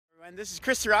everyone, this is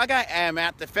Chris Saraga. I am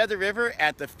at the Feather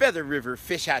River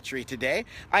Fish Hatchery today.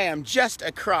 I am just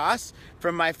across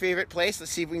from my favorite place.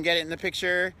 Let's see if we can get it in the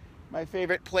picture. My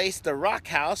favorite place, the Rock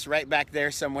House, right back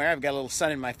there somewhere. I've got a little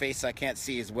sun in my face, so I can't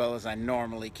see as well as I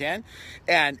normally can.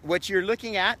 And what you're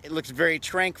looking at, it looks very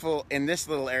tranquil in this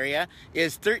little area,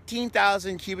 is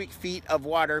 13,000 cubic feet of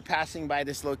water passing by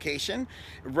this location.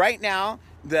 Right now,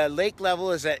 the lake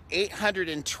level is at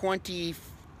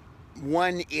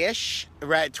 821-ish,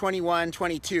 right,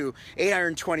 22,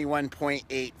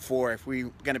 821.84 if we're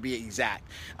going to be exact.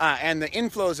 And the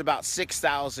inflow is about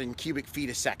 6,000 cubic feet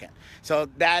a second. So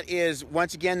that is,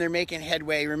 once again, they're making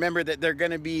headway. Remember that they're going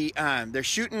to be, they're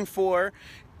shooting for,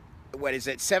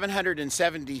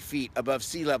 770 feet above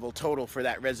sea level total for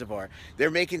that reservoir.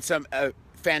 They're making some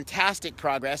fantastic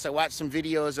progress. I watched some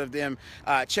videos of them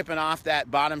chipping off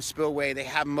that bottom spillway. They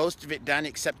have most of it done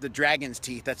except the dragon's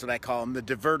teeth. That's what I call them, the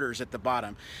diverters at the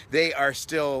bottom. They're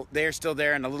still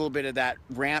there, and a little bit of that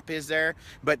ramp is there,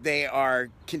 but they are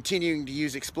continuing to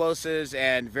use explosives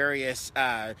and various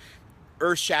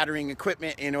earth-shattering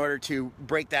equipment in order to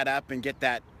break that up and get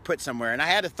that put somewhere. And I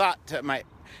had a thought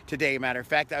today, matter of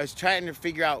fact, I was trying to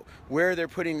figure out where they're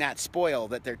putting that spoil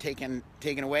that they're taking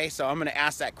away. So I'm going to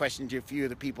ask that question to a few of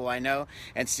the people I know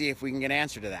and see if we can get an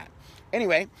answer to that.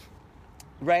 Anyway,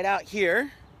 right out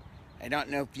here, I don't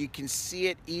know if you can see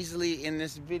it easily in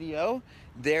this video,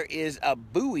 there is a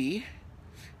buoy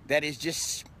that is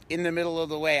just in the middle of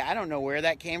the way. I don't know where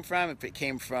that came from, if it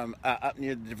came from up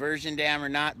near the diversion dam or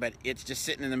not, but it's just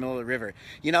sitting in the middle of the river.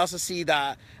 You can also see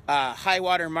the high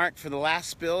water mark for the last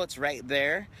spill. It's right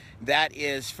there. That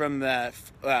is from the,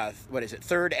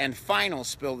 third and final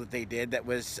spill that they did. That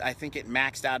was, I think it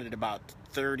maxed out at about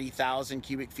 30,000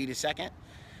 cubic feet a second.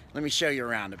 Let me show you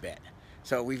around a bit.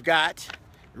 So we've got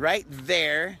right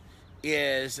there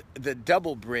is the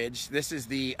double bridge. This is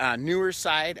the newer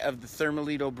side of the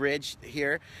Thermalito bridge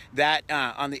here. That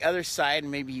on the other side,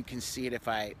 maybe you can see it if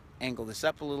I angle this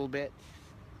up a little bit.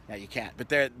 No, you can't. But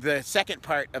the second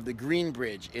part of the green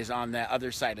bridge is on the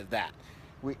other side of that.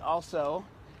 We also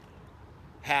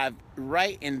have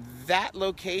right in that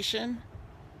location,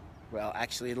 well,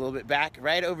 actually a little bit back,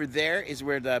 right over there is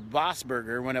where the Boss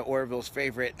Burger, one of Oroville's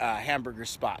favorite hamburger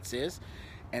spots, is.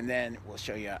 And then we'll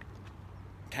show you,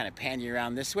 kind of pan you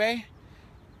around this way.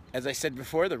 As I said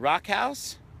before, the Rock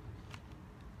House.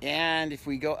 And if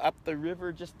we go up the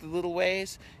river just a little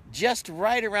ways, just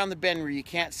right around the bend where you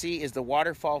can't see is the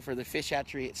waterfall for the fish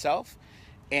hatchery itself.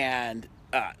 And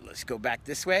let's go back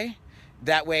this way.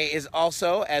 That way is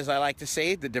also, as I like to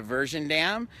say, the diversion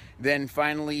dam. Then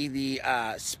finally the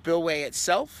spillway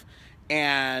itself,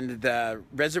 and the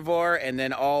reservoir, and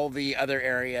then all the other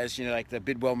areas, you know, like the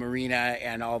Bidwell Marina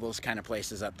and all those kind of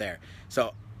places up there.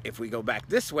 So if we go back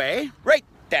this way, right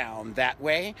down that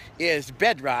way is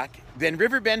Bedrock, then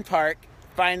Riverbend Park,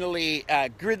 finally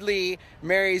Gridley,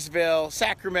 Marysville,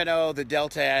 Sacramento, the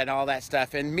Delta, and all that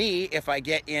stuff. And me, if I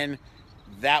get in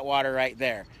that water right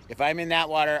there. If I'm in that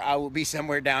water, I will be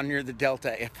somewhere down near the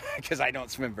Delta because I don't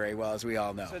swim very well, as we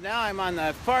all know. So now I'm on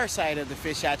the far side of the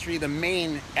fish hatchery, the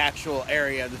main actual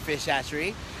area of the fish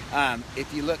hatchery.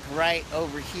 If you look right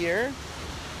over here,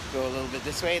 go a little bit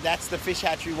this way, that's the fish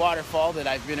hatchery waterfall that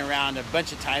I've been around a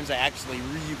bunch of times. I actually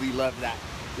really love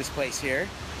this place here.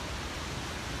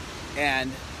 And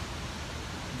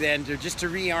then just to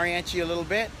reorient you a little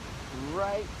bit,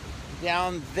 right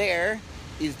down there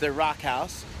is the Rock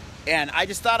House. And I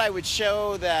just thought I would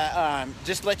show the,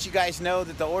 just let you guys know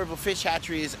that the Oroville Fish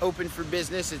Hatchery is open for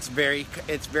business. It's very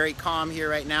calm here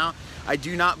right now. I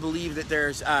do not believe that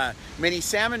there's many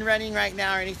salmon running right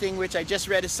now or anything, which I just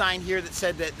read a sign here that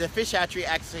said that the fish hatchery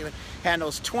actually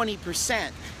handles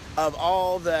 20% of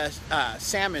all the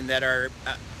salmon that are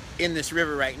in this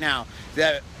river right now.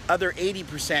 The other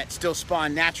 80% still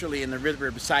spawn naturally in the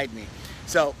river beside me.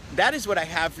 So that is what I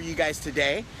have for you guys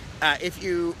today. If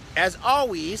you, as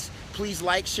always, please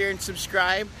like, share, and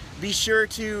subscribe. Be sure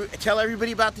to tell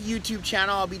everybody about the YouTube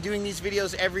channel. I'll be doing these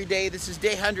videos every day. This is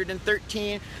day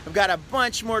 113. I've got a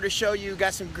bunch more to show you.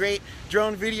 Got some great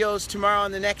drone videos tomorrow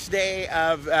and the next day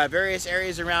of various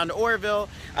areas around Oroville.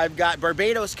 I've got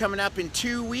Barbados coming up in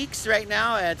 2 weeks right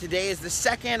now. Today is the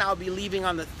 2nd. I'll be leaving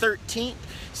on the 13th.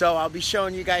 So I'll be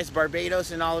showing you guys Barbados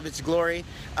in all of its glory.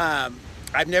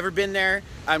 I've never been there.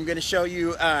 I'm going to show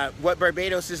you what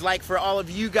Barbados is like for all of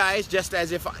you guys, just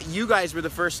as if you guys were the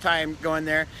first time going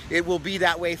there. It will be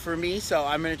that way for me, so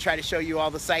I'm going to try to show you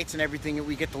all the sights and everything that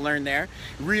we get to learn there.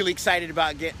 Really excited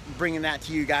about bringing that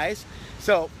to you guys.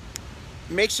 So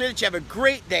make sure that you have a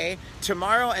great day.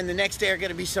 Tomorrow and the next day are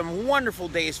going to be some wonderful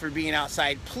days for being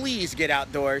outside. Please get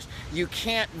outdoors. You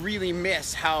can't really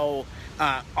miss how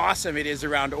awesome it is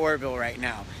around Oroville right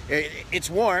now. It's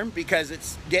warm because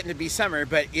it's getting to be summer,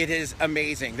 but it is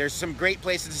amazing. There's some great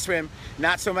places to swim,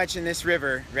 not so much in this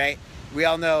river, right? We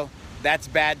all know that's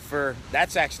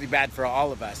actually bad for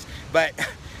all of us. But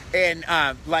and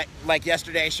like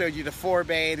yesterday I showed you the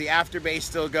forebay, the afterbay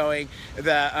still going.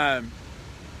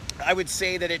 I would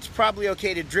say that it's probably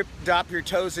okay to drop your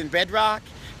toes in bedrock.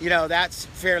 You know, that's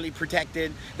fairly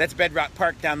protected. That's Bedrock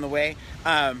Park down the way.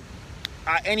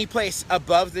 Any place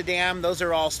above the dam, those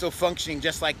are all still functioning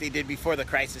just like they did before the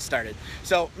crisis started.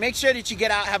 So make sure that you get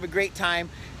out, have a great time,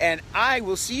 and I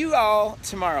will see you all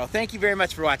tomorrow. Thank you very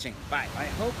much for watching. Bye. I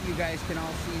hope you guys can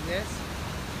all see this,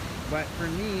 but for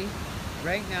me,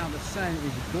 right now the sun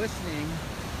is glistening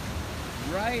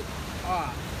right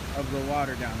off of the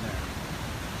water down there.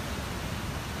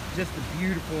 Just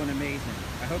beautiful and amazing.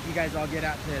 I hope you guys all get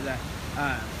out to the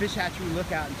fish hatchery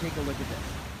lookout and take a look at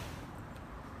this.